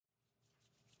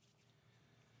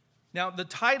Now, the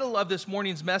title of this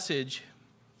morning's message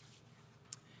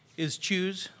is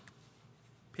Choose,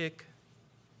 Pick,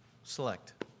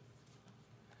 Select.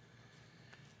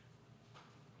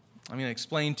 I'm going to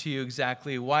explain to you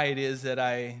exactly why it is that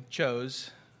I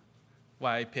chose,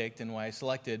 why I picked, and why I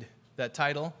selected that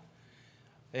title.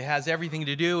 It has everything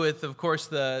to do with, of course,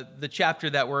 the chapter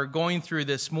that we're going through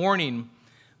this morning,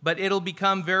 but it'll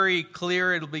become very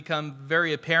clear, it'll become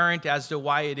very apparent as to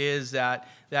why it is that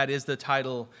is the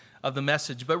title of the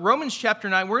message. But Romans chapter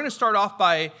 9, we're going to start off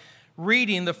by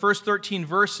reading the first 13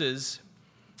 verses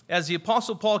as the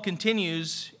Apostle Paul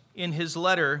continues in his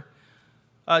letter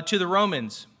to the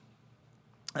Romans,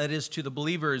 that is, to the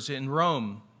believers in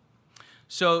Rome.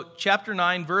 So chapter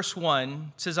 9, verse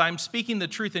 1 says, "I'm speaking the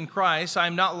truth in Christ, I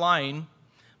am not lying.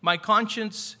 My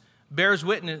conscience bears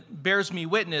me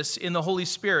witness in the Holy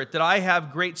Spirit that I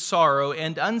have great sorrow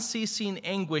and unceasing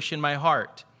anguish in my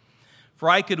heart. For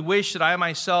I could wish that I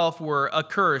myself were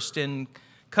accursed and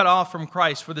cut off from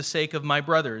Christ for the sake of my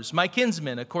brothers, my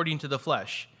kinsmen according to the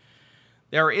flesh.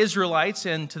 They are Israelites,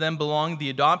 and to them belong the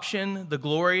adoption, the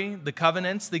glory, the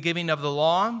covenants, the giving of the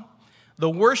law, the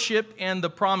worship, and the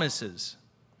promises.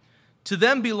 To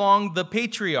them belong the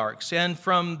patriarchs, and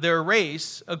from their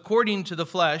race, according to the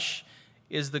flesh,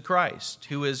 is the Christ,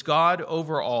 who is God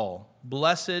over all,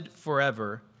 blessed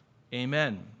forever.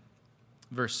 Amen."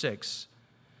 Verse 6.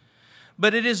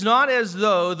 "But it is not as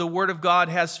though the word of God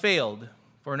has failed,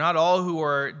 for not all who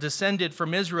are descended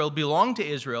from Israel belong to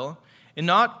Israel, and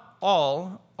not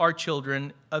all are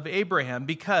children of Abraham,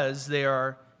 because they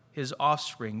are his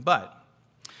offspring. But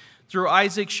through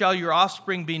Isaac shall your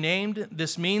offspring be named.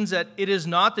 This means that it is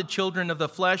not the children of the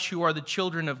flesh who are the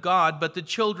children of God, but the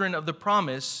children of the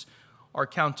promise are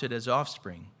counted as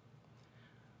offspring.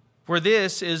 For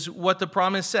this is what the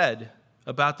promise said,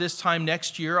 about this time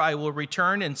next year I will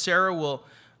return, and Sarah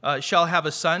shall have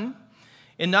a son.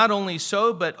 And not only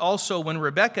so, but also when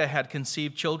Rebekah had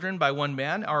conceived children by one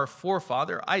man, our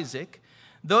forefather Isaac,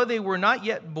 though they were not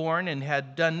yet born and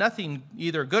had done nothing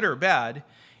either good or bad,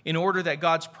 in order that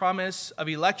God's promise of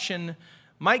election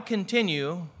might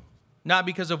continue, not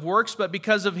because of works, but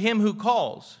because of him who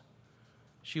calls.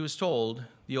 She was told,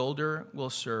 the older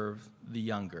will serve the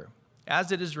younger.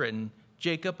 As it is written,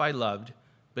 Jacob I loved,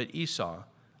 but Esau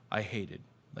I hated."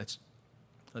 Let's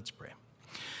pray.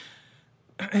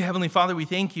 Heavenly Father, we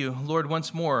thank you, Lord,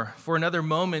 once more for another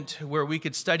moment where we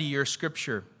could study your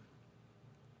scripture.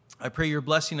 I pray your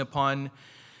blessing upon,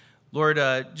 Lord,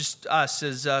 just us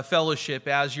as fellowship,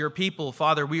 as your people.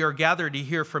 Father, we are gathered to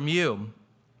hear from you.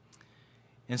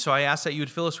 And so I ask that you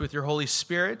would fill us with your Holy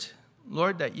Spirit,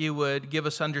 Lord, that you would give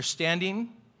us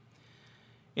understanding.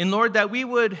 And Lord, that we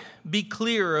would be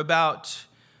clear about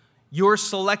your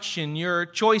selection, your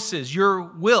choices, your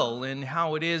will, and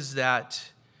how it is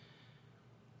that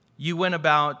you went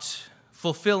about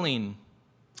fulfilling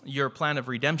your plan of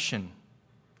redemption.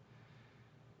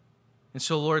 And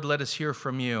so, Lord, let us hear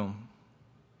from you.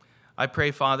 I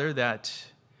pray, Father,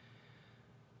 that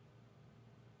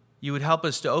you would help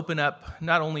us to open up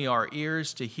not only our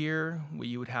ears to hear what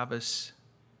you would have us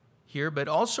hear, but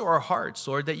also our hearts,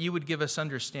 Lord, that you would give us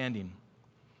understanding.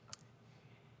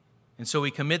 And so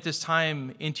we commit this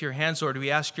time into your hands, Lord.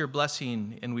 We ask your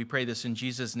blessing, and we pray this in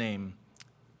Jesus' name.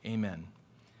 Amen.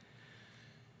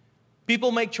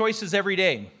 People make choices every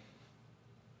day.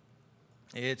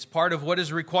 It's part of what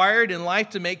is required in life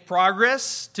to make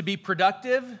progress, to be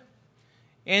productive,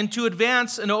 and to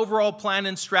advance an overall plan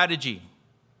and strategy.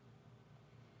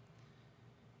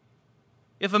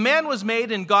 If a man was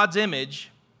made in God's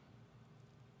image,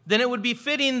 then it would be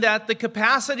fitting that the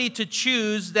capacity to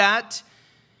choose that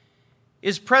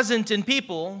is present in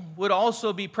people would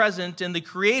also be present in the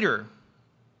Creator,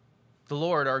 the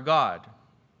Lord our God.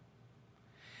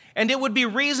 And it would be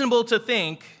reasonable to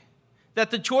think that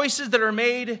the choices that are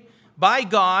made by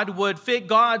God would fit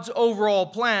God's overall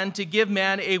plan to give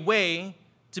man a way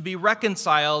to be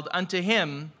reconciled unto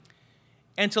him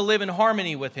and to live in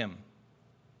harmony with him.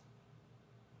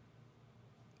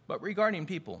 But regarding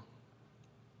people,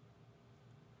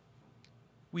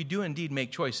 we do indeed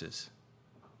make choices.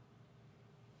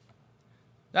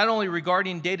 Not only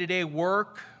regarding day-to-day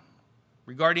work,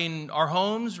 regarding our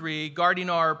homes, regarding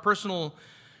our personal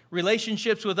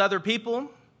relationships with other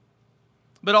people,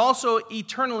 but also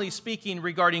eternally speaking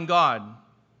regarding God.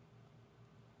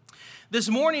 This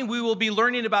morning we will be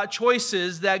learning about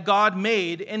choices that God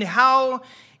made and how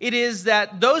it is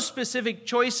that those specific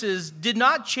choices did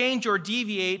not change or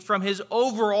deviate from his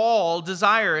overall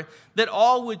desire that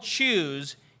all would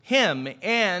choose him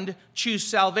and choose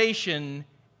salvation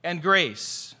and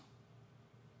grace.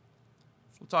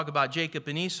 We'll talk about Jacob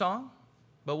and Esau.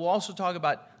 But we'll also talk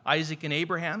about Isaac and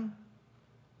Abraham,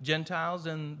 Gentiles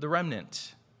and the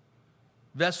remnant,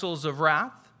 vessels of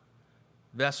wrath,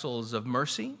 vessels of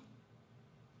mercy,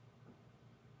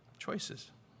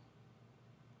 choices.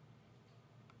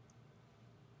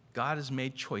 God has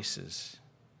made choices,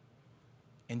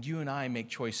 and you and I make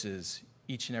choices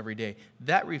each and every day.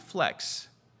 That reflects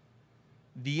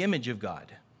the image of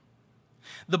God.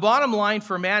 The bottom line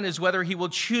for man is whether he will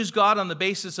choose God on the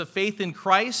basis of faith in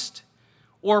Christ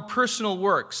or personal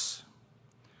works.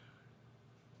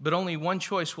 But only one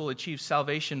choice will achieve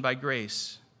salvation by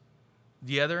grace.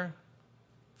 The other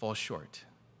falls short.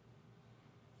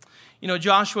 You know,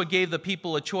 Joshua gave the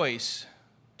people a choice.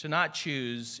 To not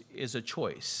choose is a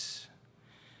choice.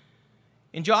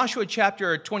 In Joshua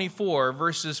chapter 24,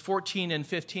 verses 14 and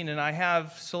 15, and I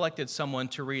have selected someone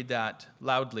to read that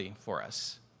loudly for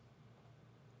us.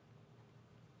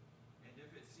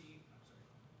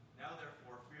 Now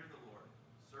therefore fear the Lord,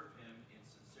 serve him in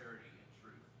sincerity and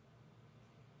truth,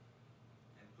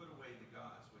 and put away the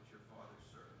gods which your fathers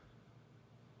served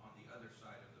on the other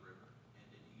side of the river and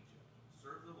in Egypt.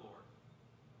 Serve the Lord,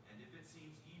 and if it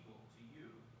seems evil to you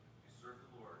to serve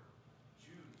the Lord,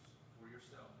 choose for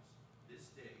yourselves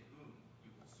this day whom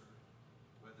you will serve,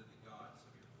 whether the gods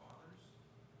of your fathers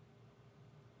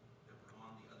that were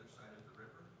on the other side of the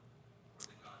river, or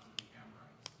the gods of the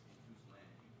Amorites in whose land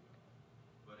you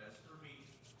dwell. But as for me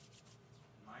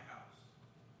and my house,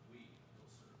 we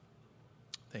will serve the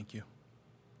Lord. Thank you.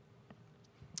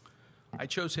 I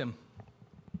chose him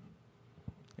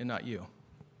and not you.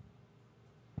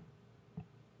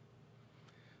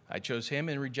 I chose him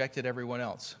and rejected everyone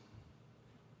else.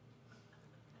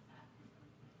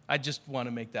 I just want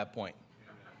to make that point.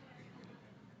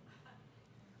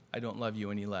 I don't love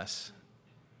you any less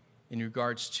in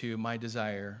regards to my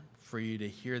desire for you to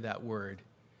hear that word,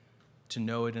 to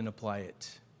know it and apply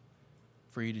it,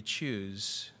 for you to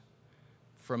choose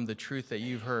from the truth that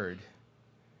you've heard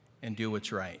and do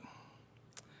what's right.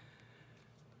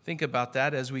 Think about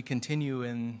that as we continue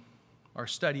in our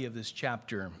study of this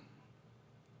chapter.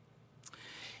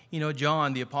 You know,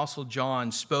 John, the Apostle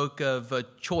John, spoke of a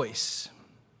choice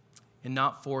and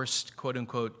not forced,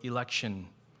 quote-unquote, election,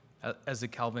 as the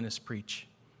Calvinists preach.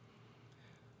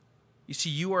 You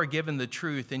see, you are given the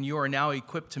truth, and you are now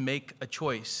equipped to make a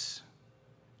choice.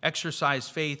 Exercise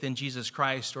faith in Jesus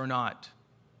Christ or not.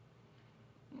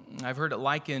 I've heard it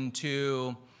likened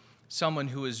to someone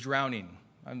who is drowning.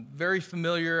 I'm very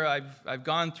familiar. I've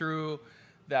gone through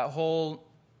that whole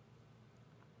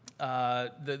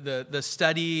the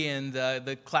study and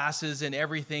the classes and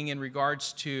everything in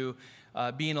regards to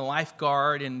being a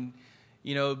lifeguard and,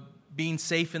 you know, being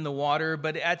safe in the water.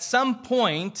 But at some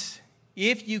point,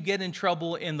 if you get in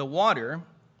trouble in the water,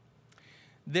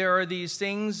 there are these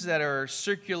things that are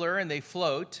circular and they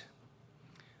float.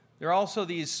 There are also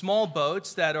these small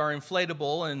boats that are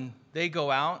inflatable and they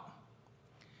go out.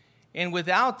 And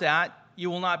without that, you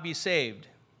will not be saved.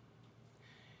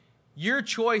 Your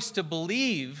choice to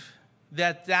believe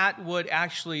that that would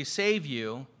actually save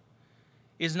you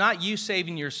is not you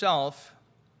saving yourself.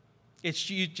 It's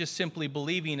you just simply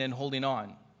believing and holding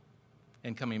on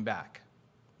and coming back.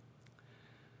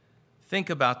 Think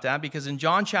about that, because in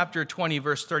John chapter 20,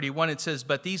 verse 31, it says,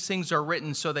 "But these things are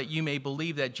written so that you may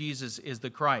believe that Jesus is the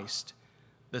Christ,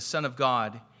 the Son of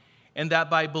God, and that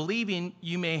by believing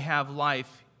you may have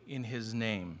life in his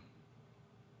name."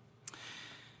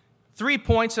 3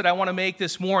 points that I want to make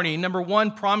this morning. Number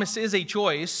 1, promise is a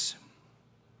choice.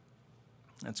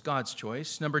 That's God's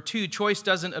choice. Number 2, choice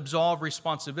doesn't absolve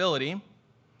responsibility.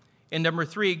 And number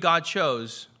 3, God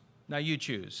chose. Now you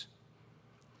choose.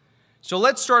 So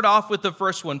let's start off with the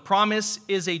first one. Promise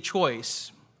is a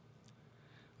choice.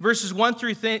 Verses 1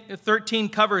 through 13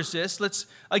 covers this. Let's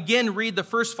again read the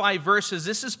first 5 verses.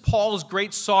 This is Paul's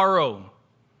great sorrow.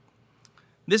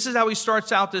 This is how he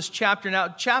starts out this chapter. Now,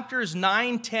 chapters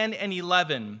 9, 10, and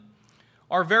 11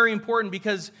 are very important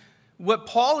because what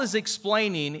Paul is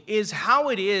explaining is how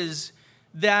it is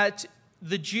that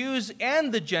the Jews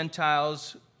and the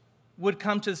Gentiles would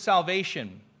come to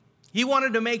salvation. He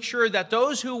wanted to make sure that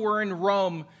those who were in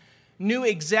Rome knew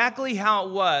exactly how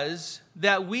it was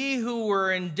that we who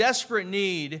were in desperate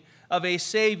need of a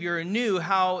Savior knew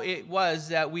how it was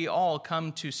that we all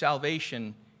come to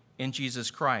salvation in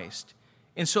Jesus Christ.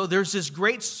 And so there's this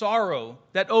great sorrow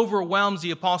that overwhelms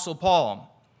the Apostle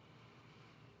Paul.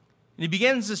 And he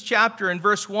begins this chapter in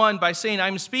verse 1 by saying,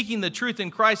 "I'm speaking the truth in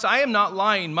Christ. I am not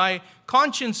lying. My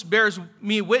conscience bears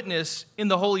me witness in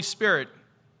the Holy Spirit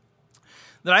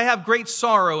that I have great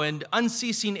sorrow and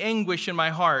unceasing anguish in my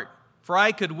heart. For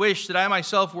I could wish that I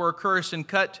myself were accursed and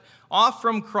cut off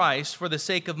from Christ for the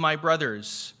sake of my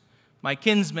brothers, my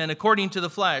kinsmen, according to the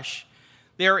flesh.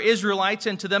 They are Israelites,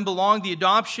 and to them belong the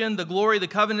adoption, the glory, the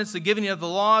covenants, the giving of the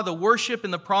law, the worship,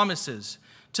 and the promises.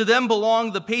 To them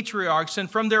belong the patriarchs, and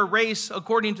from their race,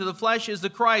 according to the flesh, is the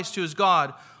Christ, who is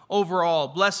God over all,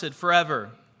 blessed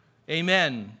forever.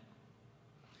 Amen.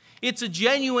 It's a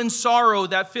genuine sorrow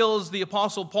that fills the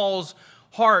Apostle Paul's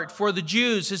heart for the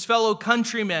Jews, his fellow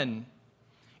countrymen.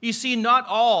 You see, not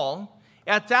all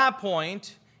at that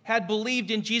point had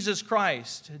believed in Jesus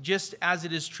Christ, just as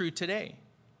it is true today.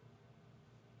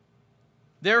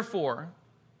 Therefore,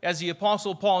 as the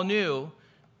Apostle Paul knew,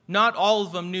 not all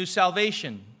of them knew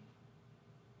salvation.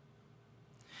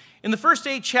 In the first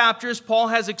 8 chapters, Paul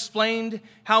has explained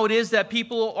how it is that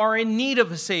people are in need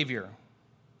of a Savior,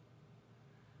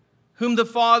 whom the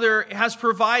Father has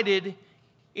provided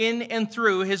in and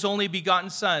through his only begotten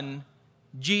Son,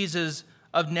 Jesus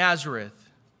of Nazareth.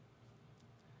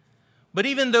 But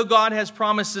even though God has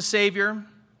promised a Savior,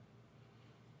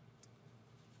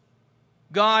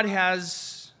 God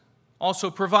has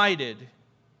also provided.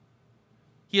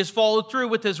 He has followed through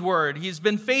with his word. He's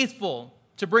been faithful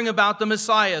to bring about the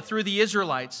Messiah through the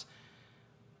Israelites.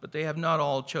 But they have not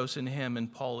all chosen him,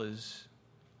 and Paul is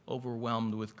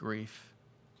overwhelmed with grief.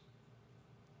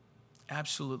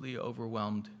 Absolutely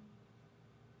overwhelmed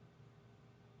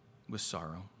with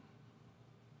sorrow.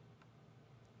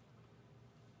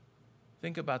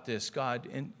 Think about this, God,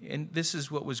 and this is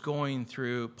what was going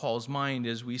through Paul's mind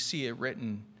as we see it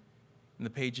written in the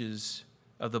pages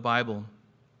of the Bible.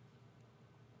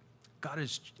 God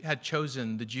had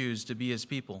chosen the Jews to be his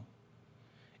people.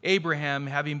 Abraham,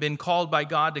 having been called by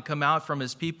God to come out from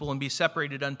his people and be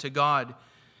separated unto God,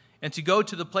 and to go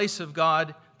to the place of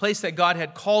God, place that God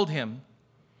had called him.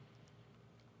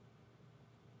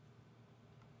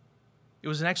 It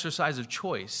was an exercise of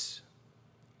choice.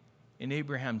 And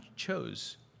Abraham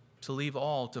chose to leave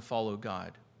all to follow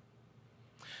God.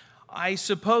 I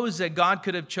suppose that God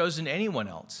could have chosen anyone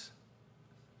else,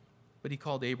 but he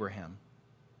called Abraham.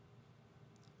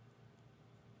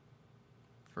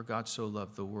 For God so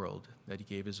loved the world that he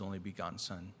gave his only begotten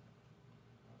Son.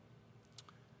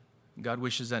 God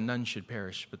wishes that none should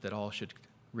perish, but that all should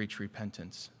reach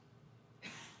repentance.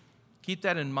 Keep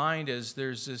that in mind as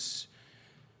there's this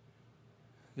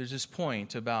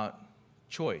point about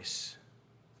choice,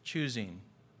 choosing,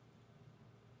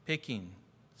 picking,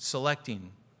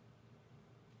 selecting.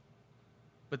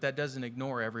 But that doesn't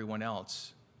ignore everyone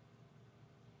else.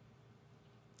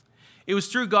 It was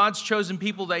through God's chosen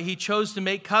people that he chose to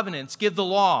make covenants, give the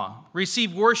law,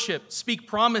 receive worship, speak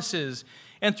promises,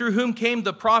 and through whom came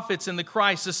the prophets and the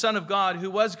Christ, the Son of God, who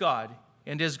was God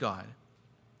and is God.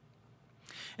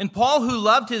 And Paul, who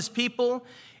loved his people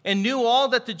and knew all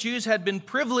that the Jews had been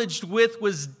privileged with,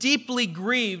 was deeply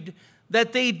grieved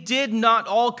that they did not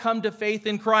all come to faith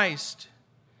in Christ.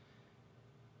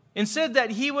 And said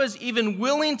that he was even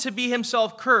willing to be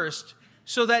himself cursed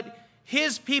so that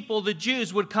his people, the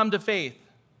Jews, would come to faith.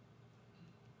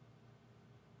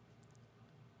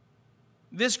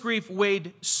 This grief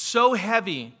weighed so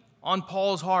heavy on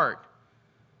Paul's heart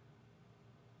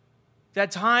that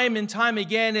time and time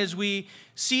again, as we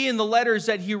see in the letters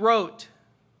that he wrote,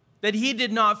 that he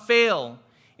did not fail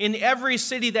in every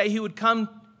city that he would come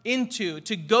into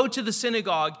to go to the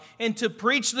synagogue and to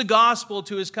preach the gospel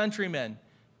to his countrymen,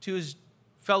 to his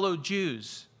fellow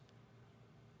Jews.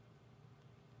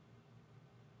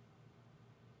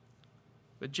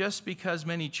 But just because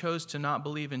many chose to not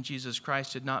believe in Jesus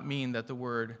Christ did not mean that the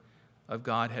word of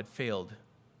God had failed.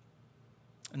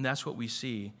 And that's what we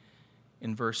see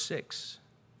in verse 6.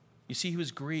 You see, he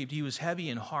was grieved. He was heavy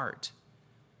in heart.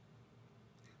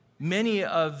 Many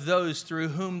of those through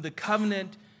whom the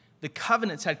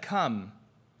covenants had come,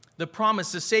 the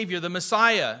promise, the Savior, the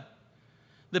Messiah,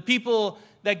 the people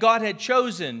that God had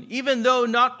chosen, even though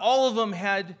not all of them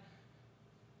had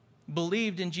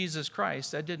believed in Jesus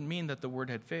Christ, that didn't mean that the word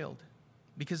had failed,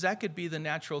 because that could be the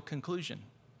natural conclusion.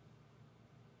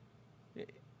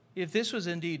 If this was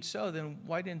indeed so, then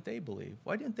why didn't they believe?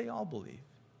 Why didn't they all believe?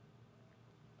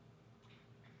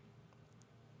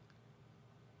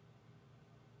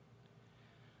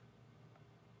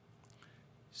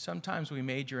 Sometimes we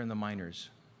major in the minors.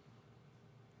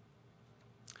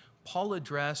 Paul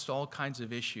addressed all kinds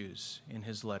of issues in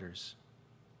his letters.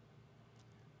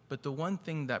 But the one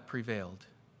thing that prevailed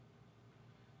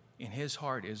in his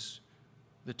heart is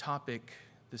the topic,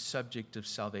 the subject of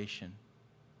salvation.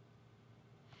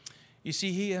 You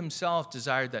see, he himself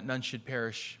desired that none should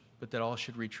perish, but that all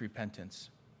should reach repentance.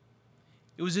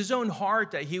 It was his own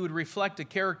heart that he would reflect a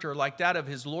character like that of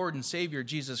his Lord and Savior,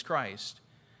 Jesus Christ.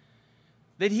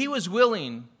 That he was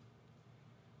willing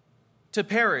to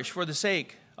perish for the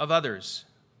sake of others.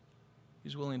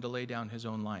 He's willing to lay down his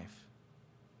own life.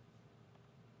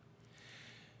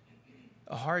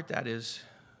 A heart that is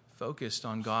focused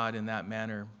on God in that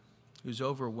manner, who's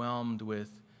overwhelmed with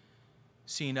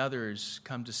seeing others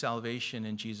come to salvation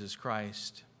in Jesus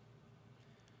Christ.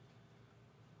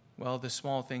 Well, the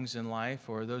small things in life,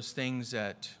 or those things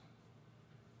that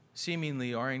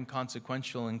seemingly are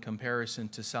inconsequential in comparison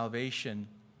to salvation,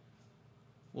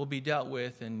 will be dealt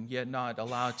with and yet not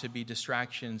allowed to be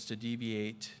distractions to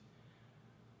deviate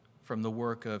from the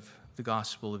work of the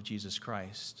gospel of Jesus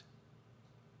Christ.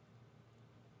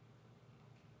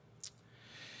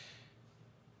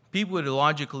 People would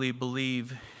logically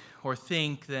believe or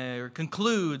think or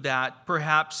conclude that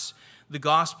perhaps the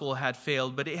gospel had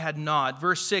failed, but it had not.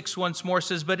 Verse 6 once more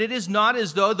says, "But it is not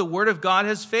as though the word of God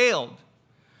has failed.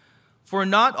 For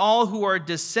not all who are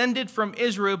descended from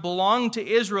Israel belong to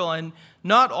Israel, and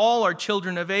not all are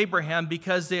children of Abraham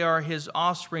because they are his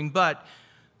offspring. But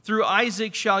through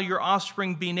Isaac shall your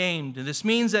offspring be named." And this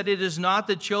means that it is not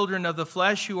the children of the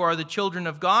flesh who are the children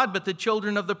of God, but the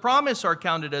children of the promise are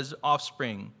counted as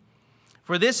offspring.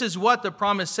 For this is what the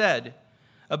promise said: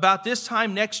 "About this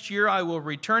time next year I will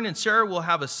return, and Sarah will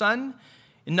have a son."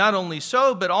 And not only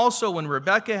so, but also when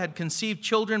Rebekah had conceived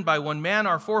children by one man,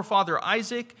 our forefather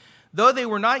Isaac, though they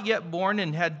were not yet born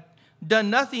and had done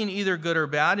nothing either good or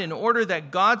bad, in order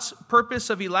that God's purpose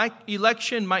of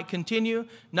election might continue,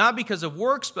 not because of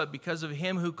works, but because of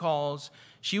him who calls,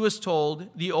 she was told,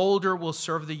 "The older will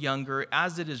serve the younger,"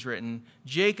 as it is written,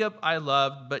 "Jacob I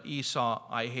loved, but Esau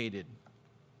I hated."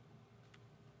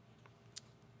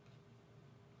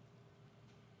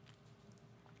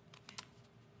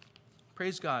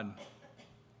 Praise God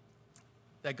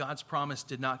that God's promise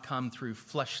did not come through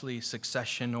fleshly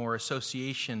succession or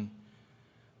association,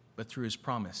 but through his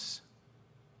promise.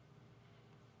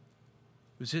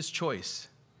 It was his choice.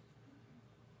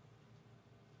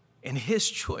 And his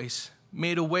choice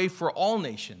made a way for all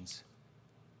nations,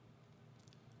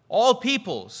 all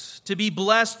peoples, to be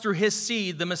blessed through his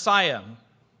seed, the Messiah.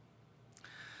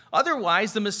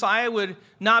 Otherwise, the Messiah would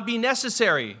not be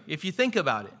necessary, if you think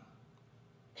about it,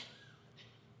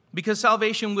 because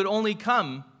salvation would only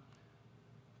come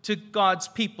to God's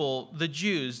people, the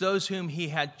Jews, those whom he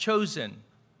had chosen.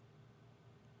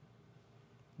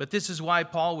 But this is why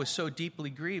Paul was so deeply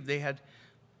grieved. They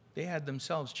had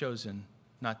themselves chosen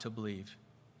not to believe.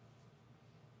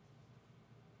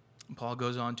 And Paul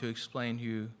goes on to explain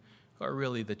who are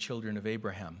really the children of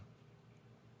Abraham.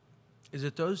 Is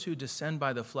it those who descend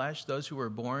by the flesh, those who were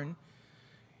born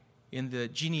in the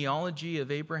genealogy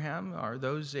of Abraham? Are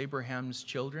those Abraham's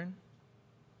children?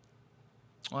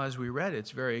 Well, as we read,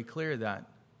 it's very clear that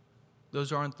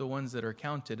those aren't the ones that are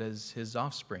counted as his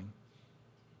offspring,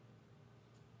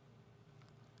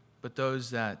 but those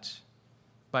that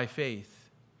by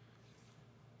faith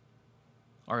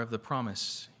are of the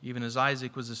promise, even as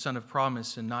Isaac was the son of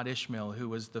promise and not Ishmael, who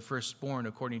was the firstborn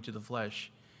according to the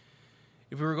flesh.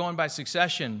 If we were going by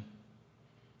succession,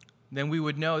 then we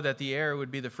would know that the heir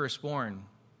would be the firstborn.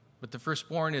 But the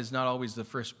firstborn is not always the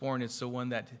firstborn. It's the one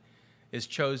that is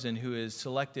chosen, who is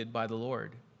selected by the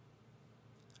Lord.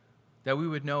 That we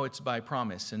would know it's by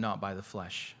promise and not by the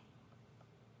flesh.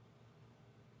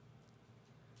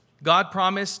 God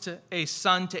promised a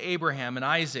son to Abraham and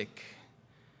Isaac,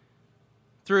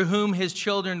 through whom his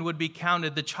children would be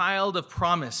counted, the child of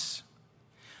promise.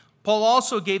 Paul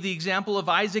also gave the example of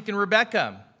Isaac and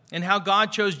Rebekah, and how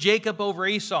God chose Jacob over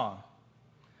Esau,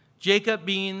 Jacob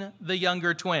being the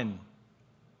younger twin.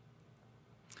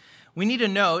 We need to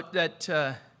note that,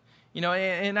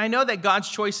 and I know that God's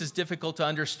choice is difficult to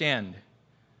understand,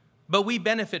 but we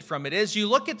benefit from it. As you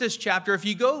look at this chapter, if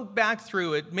you go back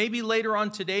through it, maybe later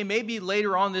on today, maybe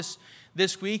later on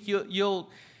this week, you'll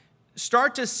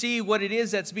start to see what it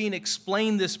is that's being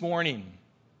explained this morning.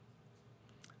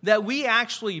 That we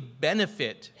actually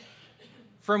benefit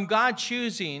from God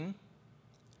choosing,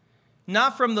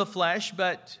 not from the flesh,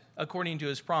 but according to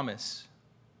his promise.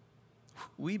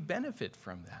 We benefit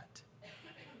from that.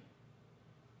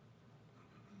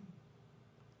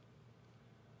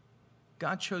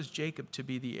 God chose Jacob to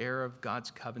be the heir of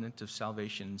God's covenant of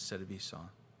salvation instead of Esau.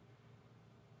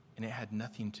 And it had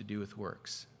nothing to do with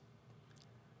works.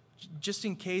 Just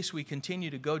in case we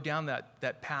continue to go down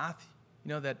that path,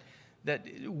 that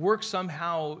work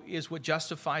somehow is what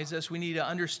justifies us, we need to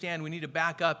understand, we need to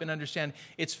back up and understand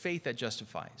it's faith that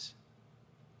justifies.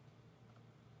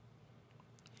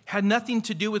 Had nothing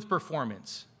to do with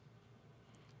performance,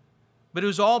 but it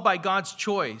was all by God's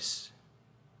choice.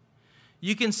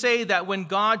 You can say that when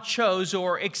God chose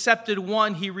or accepted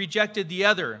one, he rejected the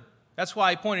other. That's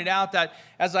why I pointed out that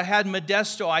as I had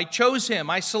Modesto, I chose him,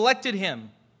 I selected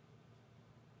him.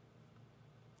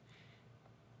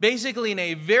 Basically, in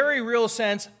a very real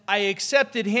sense, I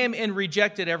accepted him and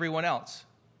rejected everyone else.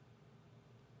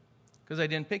 Because I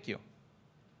didn't pick you.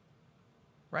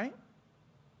 Right?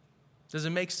 Does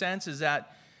it make sense? Is that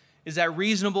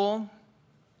reasonable?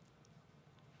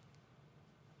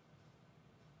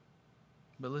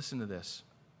 But listen to this.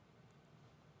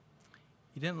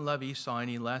 He didn't love Esau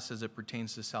any less as it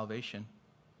pertains to salvation.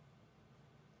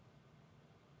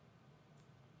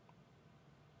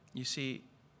 You see,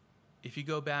 if you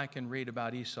go back and read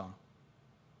about Esau,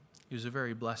 he was a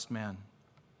very blessed man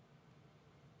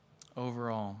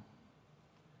overall.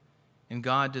 And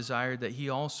God desired that he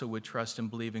also would trust and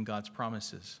believe in God's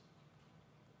promises.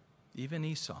 Even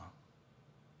Esau.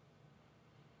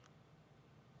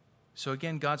 So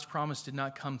again, God's promise did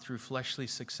not come through fleshly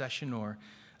succession or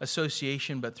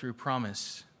association, but through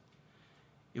promise.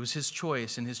 It was his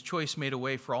choice, and his choice made a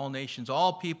way for all nations,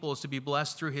 all peoples to be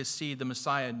blessed through his seed, the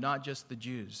Messiah, not just the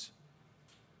Jews.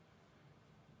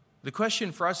 The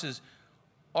question for us is,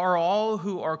 are all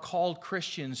who are called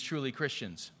Christians truly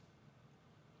Christians?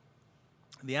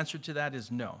 The answer to that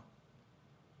is no.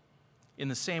 In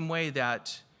the same way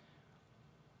that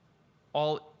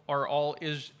all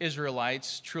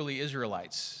Israelites truly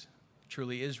Israelites,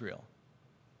 truly Israel?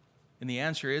 And the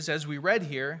answer is, as we read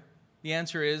here, the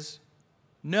answer is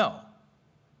no.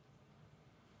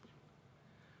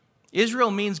 Israel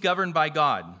means governed by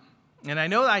God. And I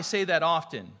know I say that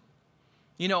often.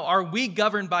 Are we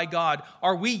governed by God?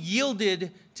 Are we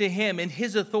yielded to him and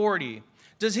his authority?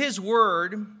 Does his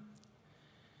word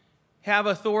have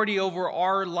authority over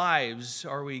our lives?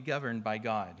 Are we governed by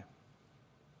God?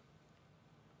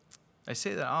 I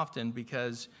say that often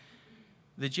because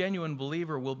the genuine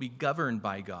believer will be governed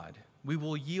by God. We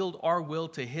will yield our will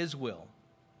to his will.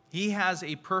 He has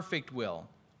a perfect will.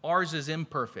 Ours is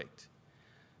imperfect.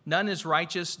 None is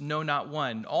righteous, no, not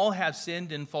one. All have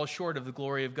sinned and fall short of the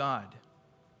glory of God.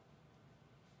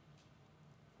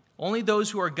 Only those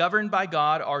who are governed by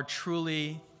God are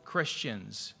truly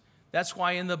Christians. That's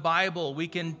why in the Bible we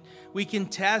can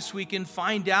test, we can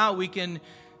find out, we can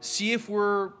see if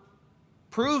we're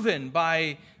proven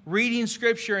by reading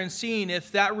Scripture and seeing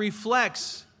if that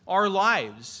reflects our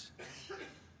lives.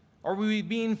 Are we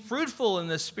being fruitful in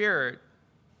the Spirit,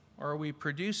 or are we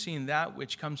producing that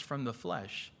which comes from the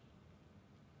flesh?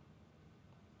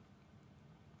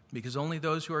 Because only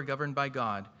those who are governed by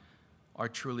God are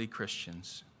truly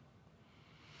Christians.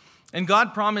 And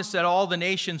God promised that all the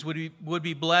nations would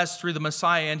be blessed through the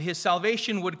Messiah, and his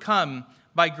salvation would come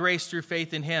by grace through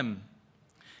faith in him.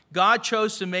 God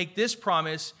chose to make this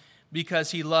promise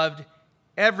because he loved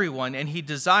everyone, and he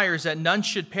desires that none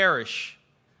should perish,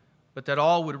 but that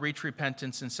all would reach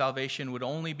repentance, and salvation would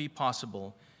only be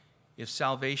possible if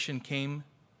salvation came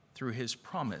through his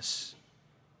promise,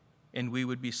 and we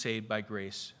would be saved by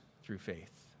grace through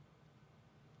faith.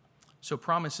 So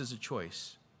promise is a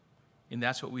choice, and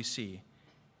that's what we see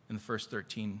in the first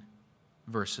 13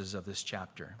 verses of this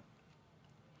chapter.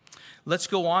 Let's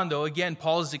go on, though. Again,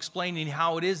 Paul is explaining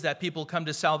how it is that people come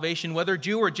to salvation, whether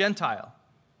Jew or Gentile.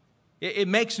 It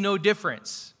makes no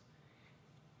difference.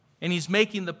 And he's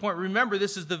making the point. Remember,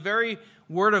 this is the very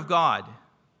word of God.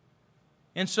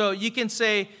 And so you can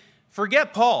say,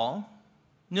 forget Paul.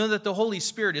 Know that the Holy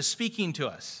Spirit is speaking to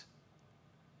us.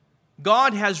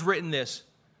 God has written this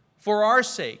for our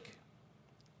sake,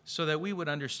 so that we would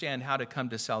understand how to come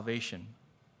to salvation.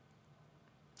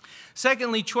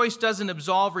 Secondly, choice doesn't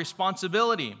absolve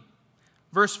responsibility.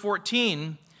 Verse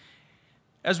 14,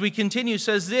 as we continue,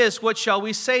 says this, "What shall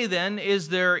we say then? Is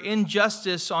there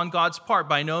injustice on God's part?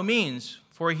 By no means.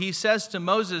 For he says to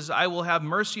Moses, I will have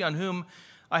mercy on whom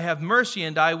I have mercy,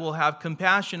 and I will have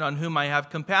compassion on whom I have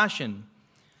compassion.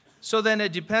 So then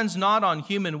it depends not on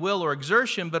human will or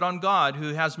exertion, but on God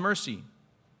who has mercy.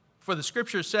 For the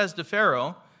scripture says to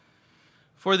Pharaoh,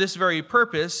 for this very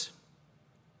purpose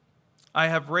I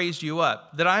have raised you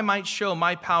up, that I might show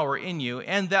my power in you,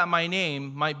 and that my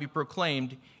name might be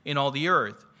proclaimed in all the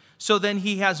earth. So then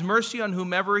he has mercy on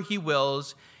whomever he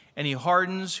wills, and he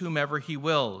hardens whomever he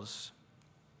wills."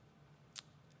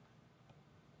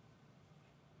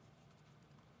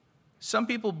 Some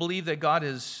people believe that God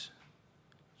has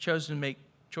chosen to make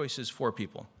choices for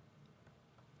people.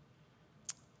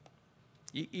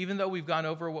 Even though we've gone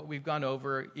over what we've gone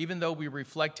over, even though we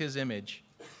reflect his image,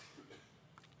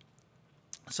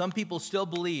 some people still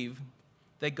believe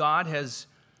that God has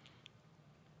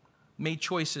made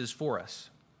choices for us,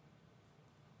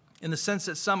 in the sense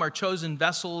that some are chosen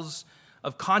vessels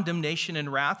of condemnation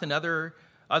and wrath, and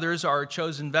others are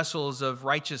chosen vessels of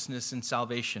righteousness and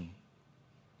salvation.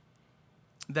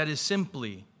 That is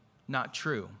simply not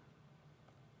true.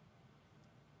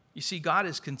 You see, God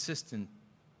is consistent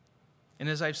And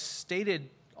as I've stated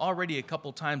already a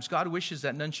couple times, God wishes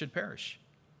that none should perish.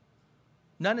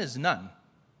 None is none.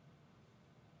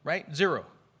 Right? Zero.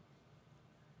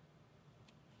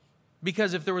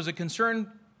 Because if there was a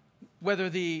concern whether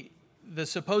the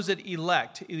supposed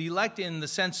elect in the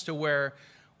sense to where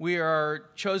we are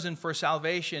chosen for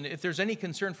salvation, if there's any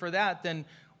concern for that, then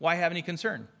why have any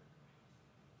concern?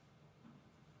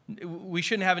 We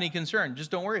shouldn't have any concern. Just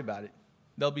don't worry about it.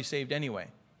 They'll be saved anyway.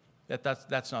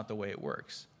 That's not the way it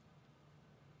works.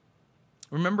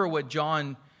 Remember what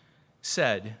John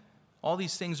said. All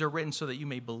these things are written so that you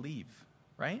may believe,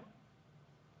 right?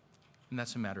 And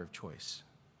that's a matter of choice.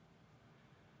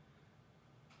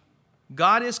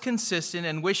 God is consistent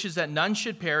and wishes that none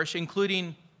should perish,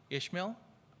 including Ishmael,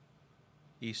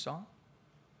 Esau,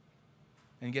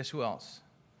 and guess who else?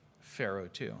 Pharaoh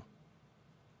too.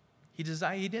 He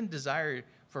didn't desire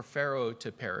for Pharaoh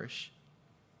to perish.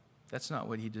 That's not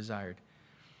what he desired.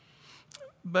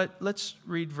 But let's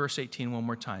read verse 18 one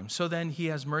more time. So then he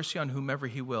has mercy on whomever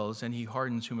he wills, and he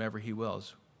hardens whomever he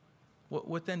wills.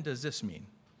 What then does this mean?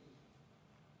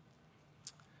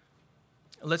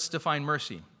 Let's define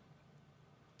mercy.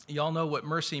 Y'all know what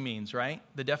mercy means, right?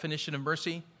 The definition of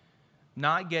mercy?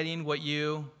 Not getting what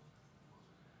you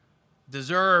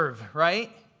deserve, right?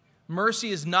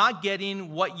 Mercy is not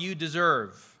getting what you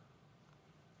deserve.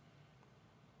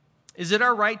 Is it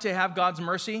our right to have God's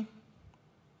mercy?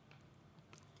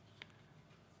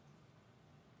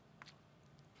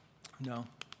 No.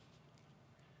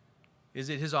 Is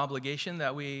it his obligation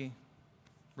that we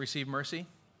receive mercy?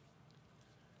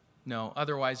 No.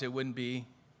 Otherwise, it wouldn't be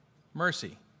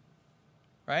mercy.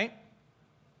 Right?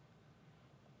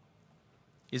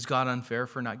 Is God unfair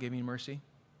for not giving mercy?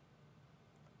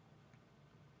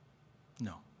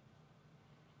 No.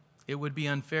 It would be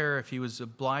unfair if he was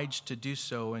obliged to do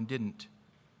so and didn't.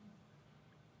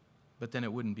 But then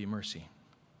it wouldn't be mercy.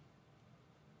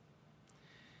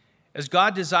 As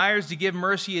God desires to give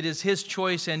mercy, it is his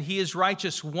choice, and he is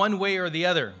righteous one way or the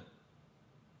other.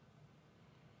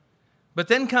 But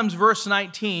then comes verse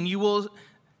 19. You will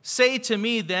say to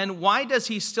me then, why does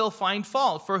he still find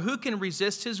fault? For who can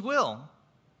resist his will?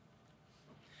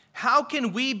 How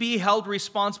can we be held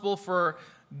responsible for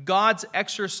God's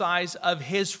exercise of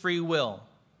his free will?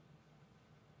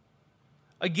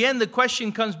 Again, the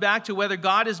question comes back to whether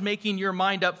God is making your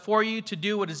mind up for you to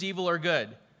do what is evil or good.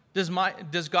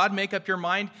 Does God make up your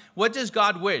mind? What does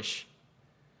God wish?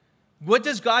 What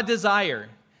does God desire?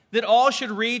 That all should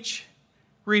reach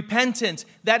repentance.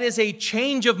 That is a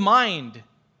change of mind.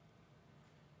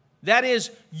 That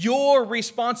is your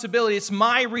responsibility. It's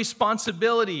my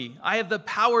responsibility. I have the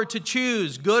power to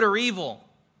choose good or evil.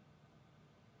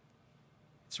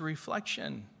 It's a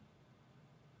reflection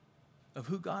of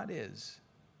who God is.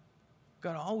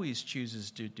 God always chooses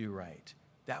to do right.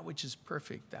 That which is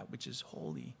perfect, that which is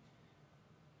holy.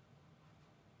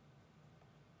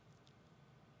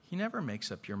 He never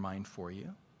makes up your mind for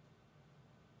you.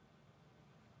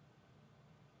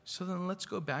 So then let's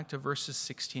go back to verses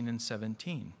 16 and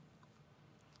 17.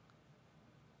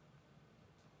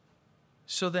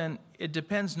 So then, it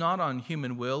depends not on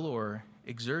human will or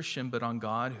exertion, but on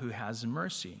God who has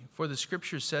mercy. For the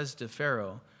scripture says to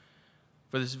Pharaoh,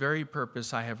 for this very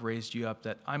purpose I have raised you up,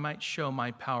 that I might show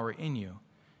my power in you,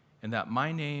 and that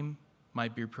my name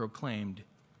might be proclaimed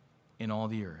in all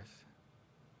the earth.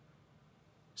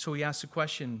 So we ask the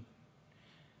question,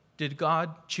 did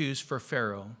God choose for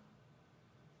Pharaoh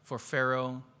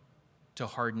to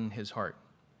harden his heart?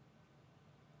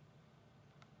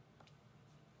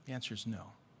 The answer is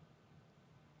no.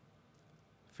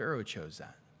 Pharaoh chose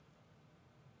that.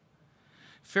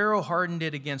 Pharaoh hardened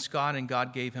it against God, and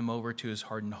God gave him over to his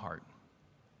hardened heart.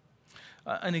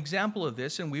 An example of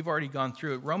this, and we've already gone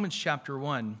through it, Romans chapter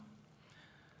 1,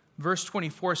 verse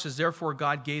 24 says, therefore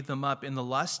God gave them up in the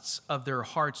lusts of their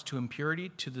hearts to impurity,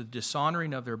 to the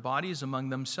dishonoring of their bodies among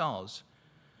themselves.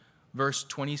 Verse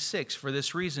 26, for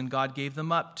this reason God gave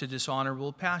them up to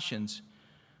dishonorable passions.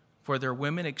 For their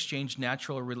women exchanged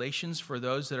natural relations for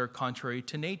those that are contrary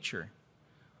to nature.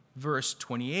 Verse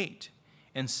 28,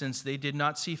 and since they did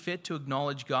not see fit to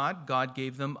acknowledge God, God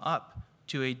gave them up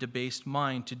to a debased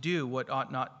mind to do what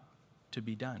ought not to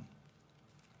be done.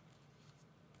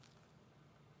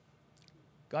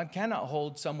 God cannot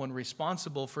hold someone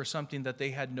responsible for something that they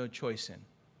had no choice in.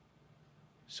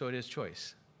 So it is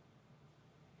choice.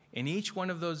 In each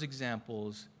one of those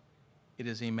examples, it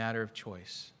is a matter of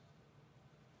choice.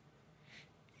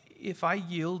 If I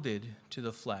yielded to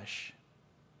the flesh,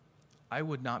 I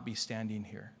would not be standing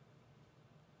here.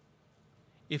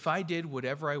 If I did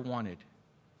whatever I wanted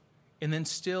and then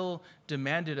still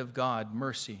demanded of God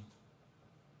mercy,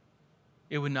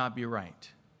 it would not be right,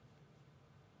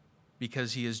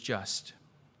 because he is just.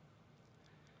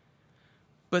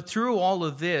 But through all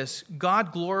of this,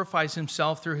 God glorifies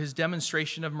himself through his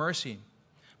demonstration of mercy.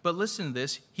 But listen to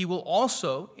this, he will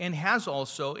also, and has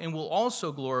also, and will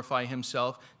also glorify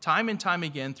himself time and time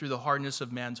again through the hardness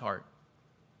of man's heart.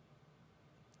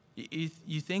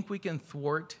 You think we can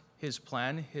thwart his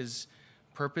plan, his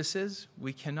purposes?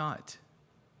 We cannot.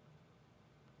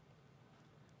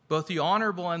 Both the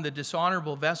honorable and the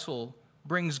dishonorable vessel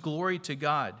brings glory to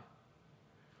God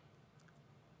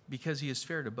because he is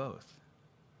fair to both.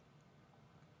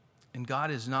 And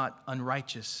God is not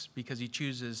unrighteous because he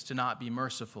chooses to not be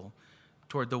merciful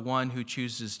toward the one who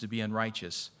chooses to be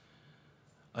unrighteous.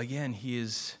 Again,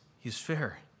 he's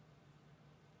fair.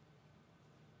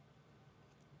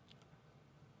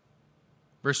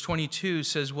 Verse 22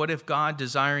 says, what if God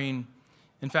desiring...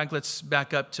 In fact, let's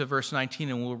back up to verse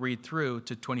 19 and we'll read through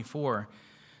to 24.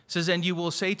 It says, and you will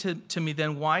say to me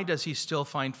then, why does he still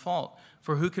find fault?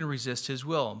 For who can resist his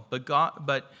will?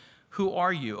 But who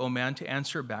are you, O man, to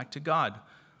answer back to God?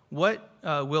 What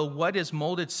is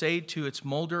molded say to its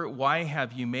molder, why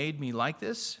have you made me like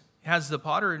this? Has the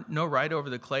potter no right over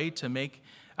the clay to make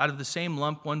out of the same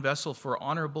lump one vessel for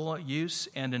honorable use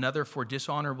and another for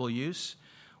dishonorable use?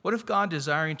 What if God,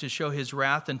 desiring to show his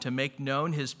wrath and to make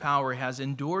known his power, has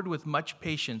endured with much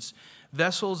patience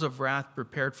vessels of wrath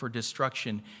prepared for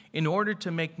destruction, in order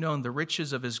to make known the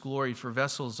riches of his glory for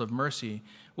vessels of mercy,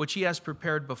 which he has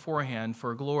prepared beforehand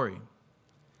for glory?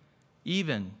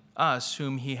 Even us,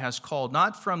 whom he has called,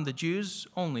 not from the Jews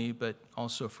only, but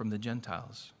also from the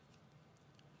Gentiles.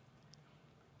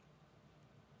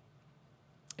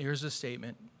 Here's a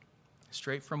statement,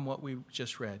 straight from what we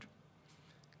just read.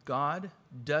 God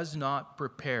does not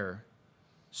prepare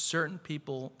certain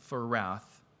people for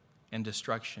wrath and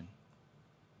destruction.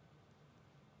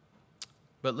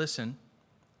 But listen,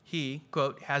 he,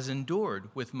 quote, has endured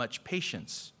with much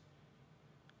patience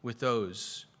with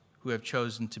those who have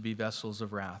chosen to be vessels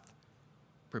of wrath,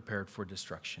 prepared for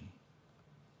destruction.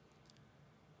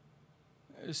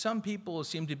 Some people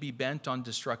seem to be bent on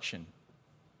destruction.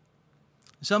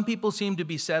 Some people seem to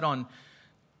be set on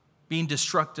being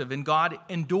destructive, and God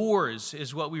endures,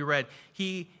 is what we read.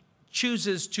 He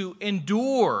chooses to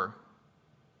endure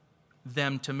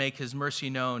them to make his mercy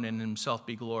known and himself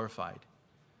be glorified.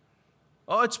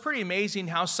 Oh, it's pretty amazing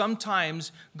how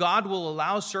sometimes God will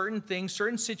allow certain things,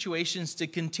 certain situations to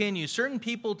continue, certain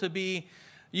people to be,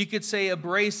 you could say,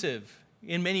 abrasive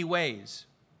in many ways,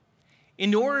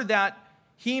 in order that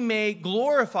he may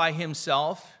glorify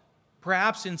himself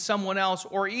perhaps in someone else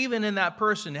or even in that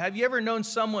person. Have you ever known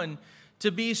someone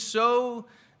to be so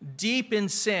deep in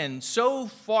sin, so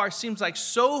far, seems like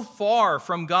so far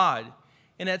from God,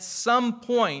 and at some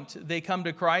point they come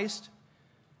to Christ?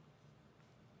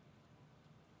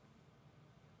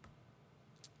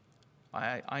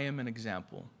 I am an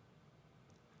example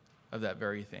of that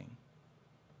very thing.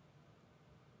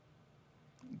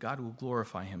 God will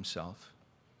glorify himself.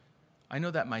 I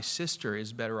know that my sister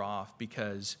is better off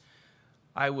because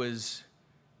I was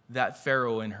that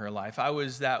Pharaoh in her life. I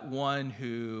was that one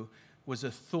who was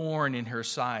a thorn in her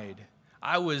side.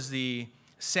 I was the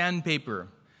sandpaper.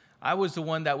 I was the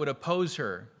one that would oppose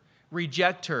her,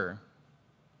 reject her.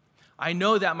 I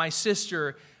know that my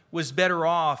sister was better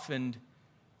off, and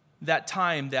that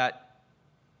time that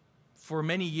for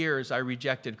many years I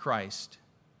rejected Christ.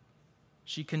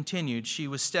 She continued. She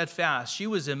was steadfast. She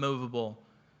was immovable.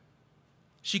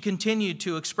 She continued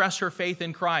to express her faith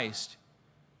in Christ.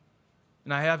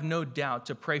 And I have no doubt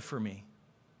to pray for me.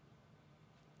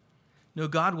 No,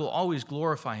 God will always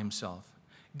glorify himself.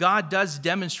 God does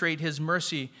demonstrate his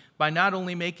mercy by not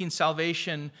only making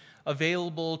salvation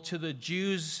available to the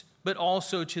Jews, but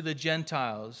also to the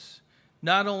Gentiles.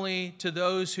 Not only to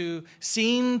those who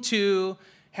seem to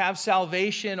have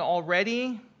salvation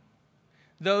already,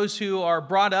 those who are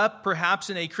brought up perhaps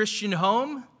in a Christian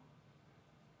home,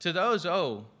 to those,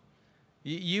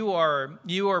 you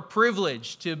are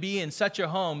privileged to be in such a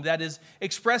home that is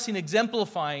expressing,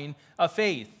 exemplifying a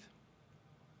faith.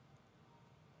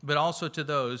 But also to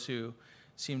those who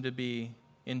seem to be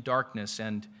in darkness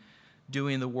and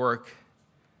doing the work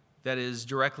that is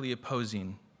directly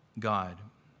opposing God.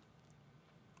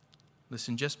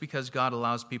 Listen, just because God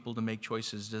allows people to make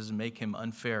choices doesn't make him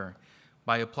unfair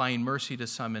by applying mercy to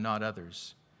some and not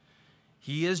others.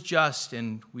 He is just,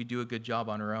 and we do a good job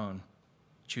on our own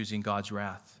choosing God's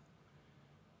wrath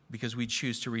because we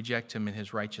choose to reject him in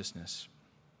his righteousness.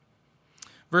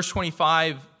 Verse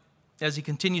 25, as he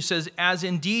continues, says, as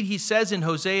indeed he says in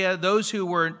Hosea, those who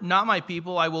were not my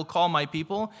people I will call my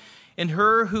people, And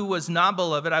her who was not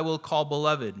beloved I will call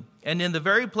beloved. And in the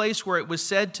very place where it was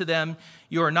said to them,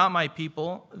 you are not my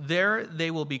people, there they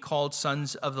will be called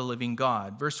sons of the living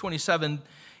God. Verse 27,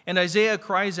 and Isaiah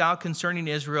cries out concerning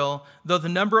Israel, though the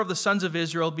number of the sons of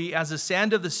Israel be as the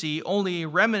sand of the sea, only a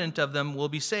remnant of them will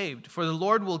be saved. For the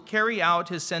Lord will carry out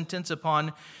his sentence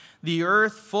upon the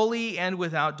earth fully and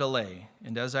without delay.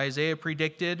 And as Isaiah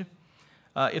predicted,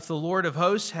 if the Lord of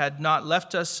hosts had not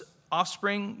left us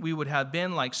offspring, we would have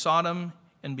been like Sodom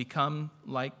and become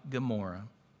like Gomorrah.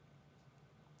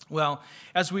 Well,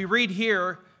 as we read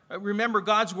here, remember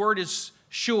God's word is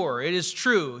sure, it is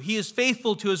true. He is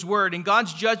faithful to his word, and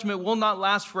God's judgment will not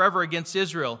last forever against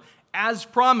Israel, as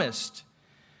promised.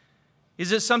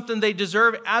 Is it something they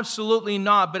deserve? Absolutely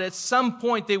not, but at some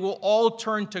point they will all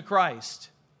turn to Christ.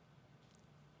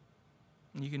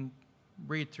 You can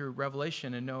read through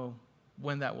Revelation and know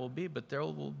when that will be, but there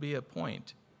will be a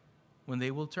point when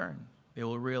they will turn. They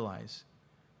will realize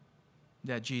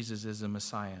that Jesus is the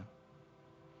Messiah.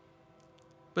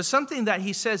 But something that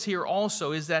he says here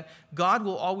also is that God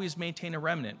will always maintain a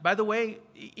remnant. By the way,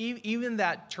 even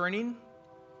that turning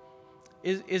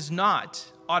is not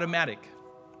automatic.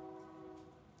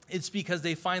 It's because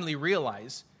they finally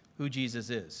realize who Jesus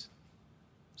is.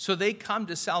 So they come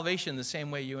to salvation the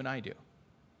same way you and I do.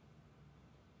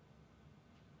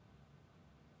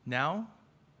 Now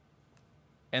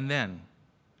and then.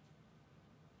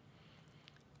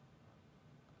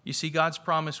 You see, God's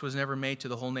promise was never made to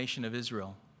the whole nation of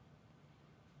Israel.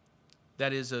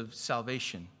 That is of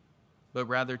salvation, but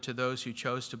rather to those who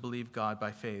chose to believe God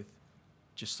by faith,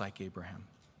 just like Abraham.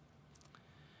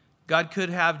 God could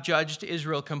have judged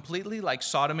Israel completely like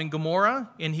Sodom and Gomorrah,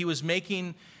 and he was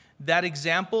making that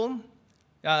example.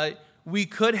 We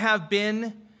could have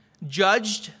been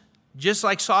judged just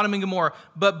like Sodom and Gomorrah,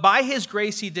 but by his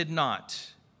grace he did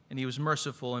not, and he was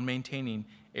merciful in maintaining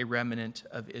a remnant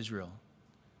of Israel.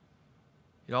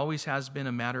 It always has been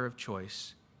a matter of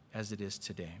choice, as it is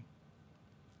today.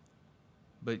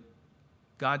 But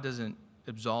God doesn't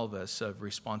absolve us of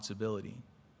responsibility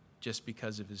just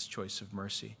because of his choice of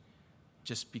mercy,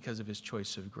 just because of his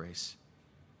choice of grace.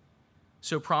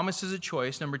 So promise is a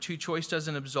choice. Number two, choice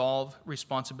doesn't absolve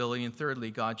responsibility. And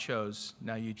thirdly, God chose,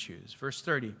 now you choose. Verse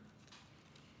 30.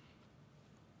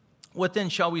 What then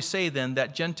shall we say then?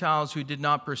 That Gentiles who did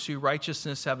not pursue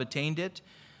righteousness have attained it?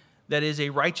 That is a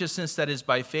righteousness that is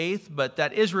by faith, but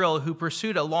that Israel, who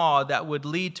pursued a law that would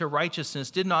lead to righteousness,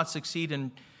 did not succeed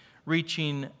in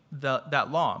reaching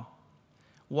that law.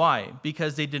 Why?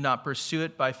 Because they did not pursue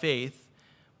it by faith,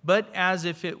 but as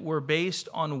if it were based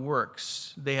on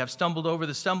works. They have stumbled over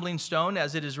the stumbling stone,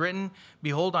 as it is written,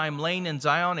 behold, I am laying in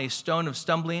Zion a stone of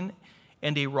stumbling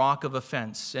and a rock of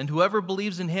offense, and whoever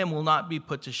believes in him will not be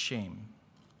put to shame.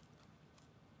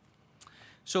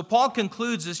 So Paul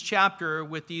concludes this chapter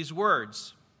with these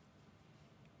words.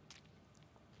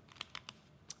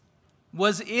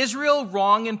 Was Israel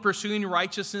wrong in pursuing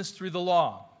righteousness through the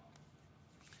law?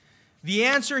 The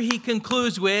answer he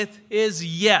concludes with is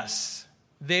yes,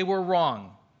 they were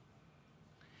wrong.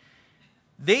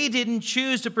 They didn't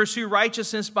choose to pursue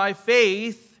righteousness by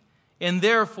faith, and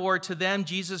therefore to them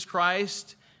Jesus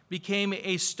Christ became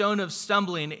a stone of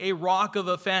stumbling, a rock of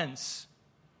offense.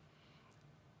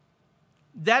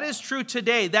 That is true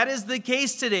today. That is the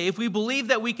case today. If we believe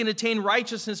that we can attain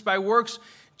righteousness by works,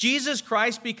 Jesus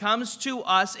Christ becomes to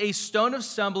us a stone of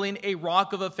stumbling, a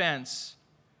rock of offense.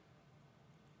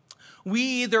 We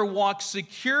either walk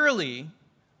securely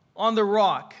on the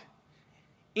rock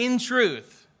in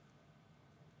truth,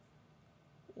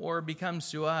 or it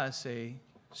becomes to us a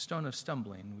stone of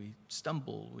stumbling. We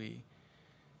stumble, we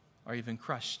are even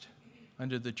crushed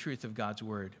under the truth of God's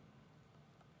word.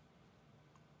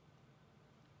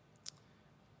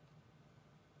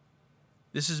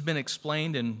 This has been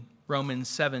explained in Romans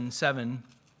 7:7,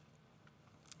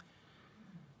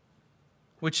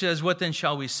 which says, what then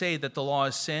shall we say, that the law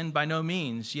is sin? By no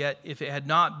means. Yet if it had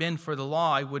not been for the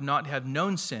law, I would not have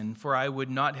known sin, for I would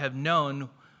not have known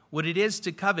what it is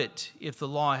to covet if the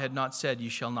law had not said, you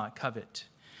shall not covet.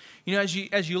 You know,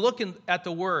 as you look at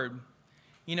the word,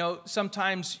 you know,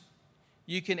 sometimes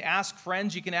you can ask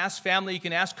friends, you can ask family, you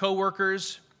can ask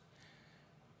coworkers,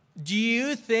 do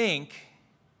you think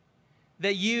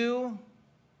that you,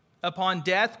 upon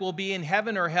death, will be in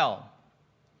heaven or hell?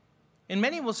 And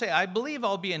many will say, I believe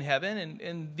I'll be in heaven.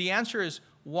 And the answer is,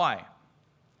 why?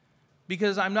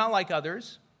 Because I'm not like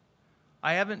others.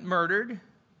 I haven't murdered.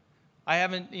 I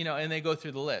haven't, and they go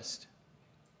through the list.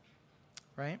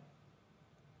 Right?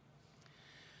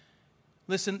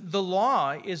 Listen, the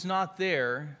law is not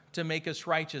there to make us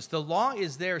righteous. The law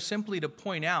is there simply to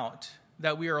point out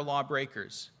that we are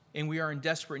lawbreakers. and we are in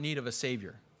desperate need of a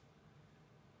Savior.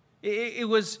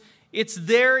 It's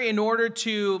there in order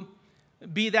to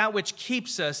be that which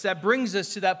keeps us, that brings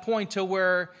us to that point to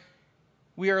where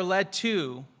we are led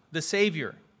to the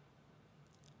Savior.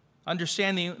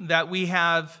 Understanding that we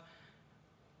have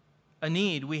a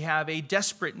need, we have a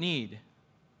desperate need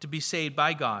to be saved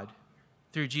by God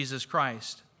through Jesus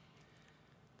Christ.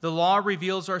 The law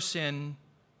reveals our sin,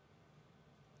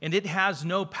 and it has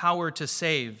no power to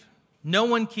save. No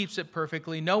one keeps it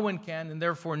perfectly, no one can, and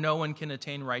therefore no one can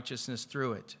attain righteousness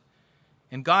through it.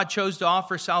 And God chose to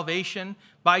offer salvation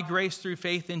by grace through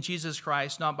faith in Jesus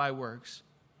Christ, not by works.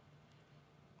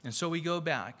 And so we go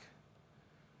back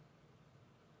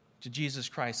to Jesus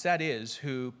Christ. That is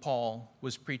who Paul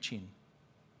was preaching.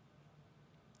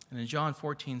 And in John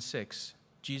 14:6,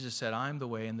 Jesus said, "I am the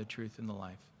way and the truth and the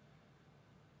life.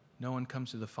 No one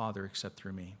comes to the Father except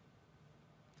through me."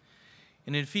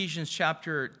 In Ephesians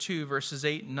chapter 2, verses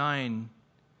 8 and 9,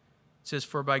 it says,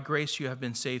 "For by grace you have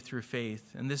been saved through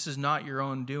faith, and this is not your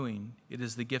own doing. It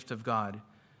is the gift of God,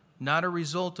 not a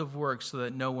result of works, so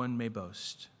that no one may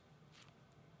boast."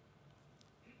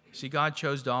 See, God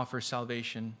chose to offer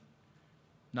salvation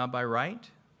not by right,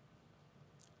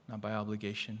 not by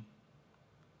obligation,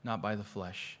 not by the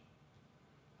flesh,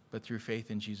 but through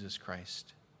faith in Jesus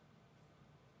Christ.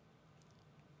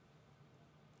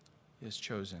 He has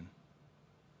chosen.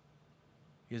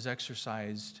 He has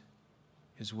exercised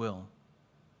his will.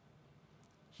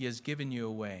 He has given you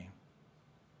a way,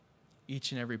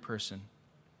 each and every person,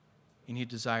 and he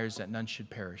desires that none should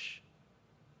perish,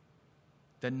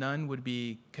 that none would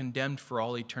be condemned for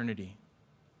all eternity,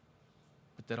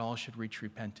 but that all should reach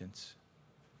repentance.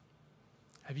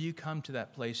 Have you come to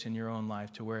that place in your own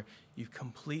life to where you've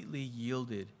completely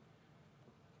yielded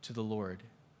to the Lord?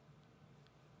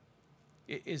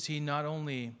 Is he not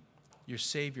only your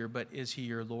Savior, but is he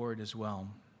your Lord as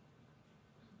well?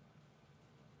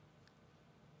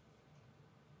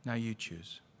 Now you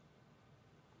choose.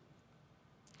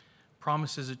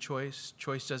 Promise is a choice.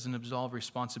 Choice doesn't absolve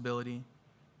responsibility.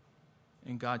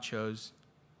 And God chose.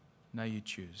 Now you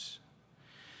choose.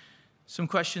 Some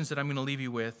questions that I'm going to leave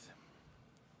you with,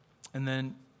 and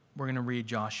then we're going to read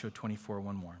Joshua 24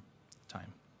 one more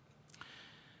time.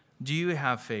 Do you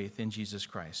have faith in Jesus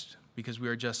Christ? Because we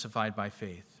are justified by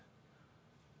faith.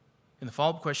 And the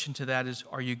follow-up question to that is,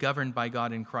 are you governed by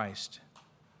God in Christ?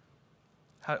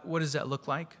 What does that look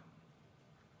like?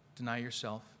 Deny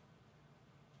yourself,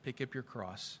 pick up your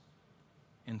cross,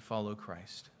 and follow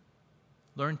Christ.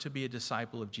 Learn to be a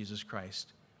disciple of Jesus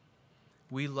Christ.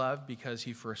 We love because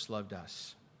he first loved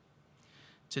us.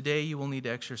 Today you will need to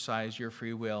exercise your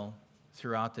free will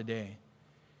throughout the day.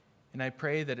 And I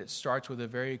pray that it starts with a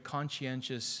very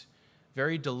conscientious,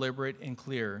 very deliberate and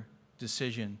clear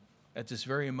decision at this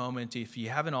very moment, if you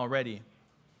haven't already,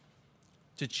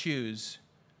 to choose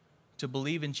to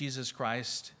believe in Jesus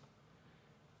Christ,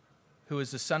 who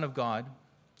is the Son of God,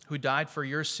 who died for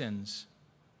your sins,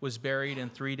 was buried,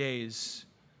 and 3 days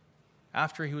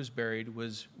after he was buried,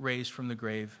 was raised from the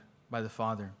grave by the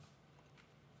Father.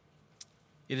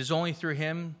 It is only through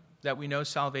him that we know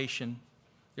salvation.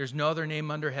 There's no other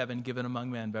name under heaven given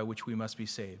among men by which we must be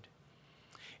saved.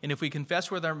 And if we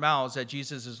confess with our mouths that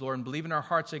Jesus is Lord and believe in our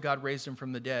hearts that God raised him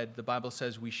from the dead, the Bible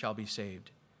says we shall be saved.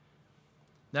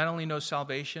 Not only know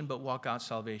salvation, but walk out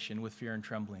salvation with fear and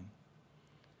trembling.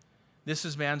 This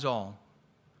is man's all,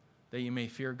 that you may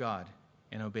fear God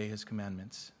and obey his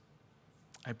commandments.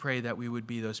 I pray that we would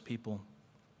be those people.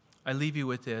 I leave you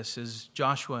with this, as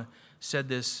Joshua said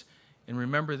this, and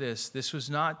remember this, this was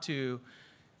not to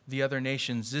the other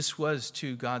nations, this was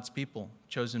to God's people,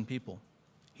 chosen people.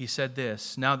 He said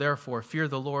this, "Now therefore, fear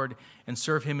the Lord and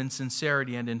serve him in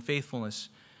sincerity and in faithfulness.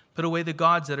 Put away the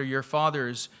gods that are your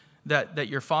fathers, that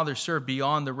your fathers served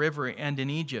beyond the river and in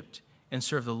Egypt, and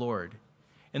serve the Lord.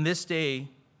 And this day,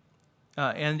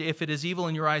 and if it is evil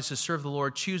in your eyes to serve the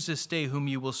Lord, choose this day whom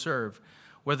you will serve,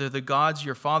 whether the gods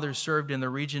your fathers served in the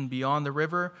region beyond the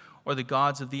river, or the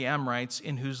gods of the Amorites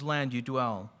in whose land you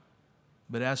dwell.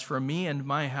 But as for me and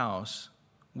my house,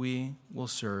 we will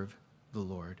serve the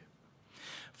Lord."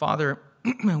 Father,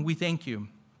 we thank you,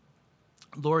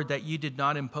 Lord, that you did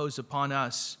not impose upon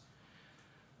us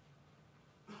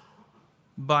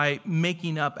by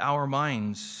making up our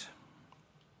minds,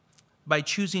 by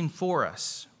choosing for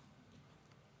us,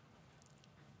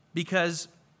 because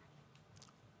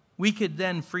we could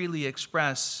then freely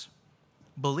express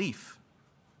belief,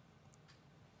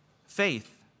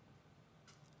 faith.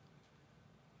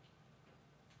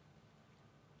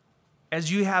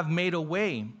 As you have made a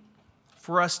way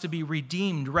for us to be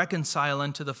redeemed, reconciled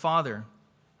unto the Father.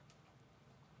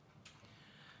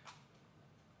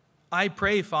 I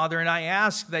pray, Father, and I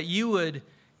ask that you would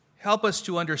help us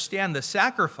to understand the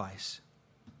sacrifice.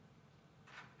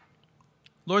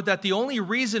 Lord, that the only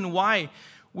reason why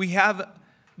we have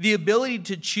the ability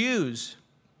to choose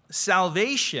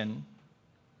salvation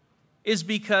is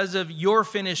because of your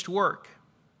finished work.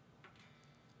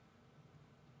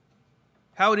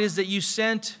 How it is that you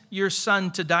sent your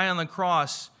Son to die on the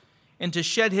cross and to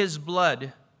shed his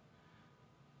blood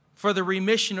for the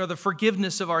remission or the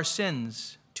forgiveness of our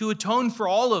sins, to atone for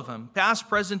all of them, past,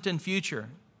 present, and future.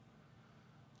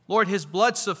 Lord, his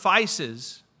blood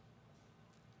suffices.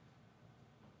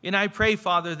 And I pray,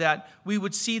 Father, that we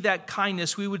would see that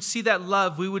kindness, we would see that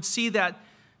love, we would see that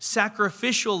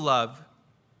sacrificial love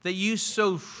that you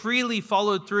so freely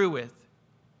followed through with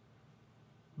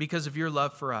because of your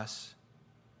love for us.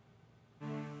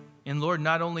 And Lord,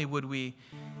 not only would we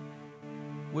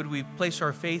place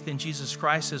our faith in Jesus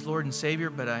Christ as Lord and Savior,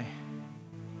 but I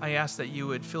ask that you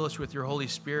would fill us with your Holy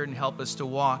Spirit and help us to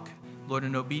walk, Lord,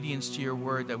 in obedience to your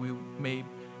word, that we may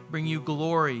bring you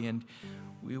glory and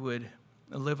we would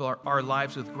live our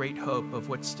lives with great hope of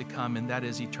what's to come, and that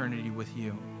is eternity with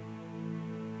you.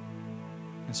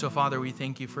 And so, Father, we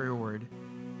thank you for your word.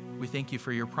 We thank you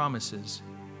for your promises.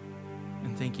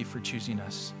 And thank you for choosing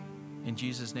us. In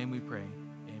Jesus' name we pray.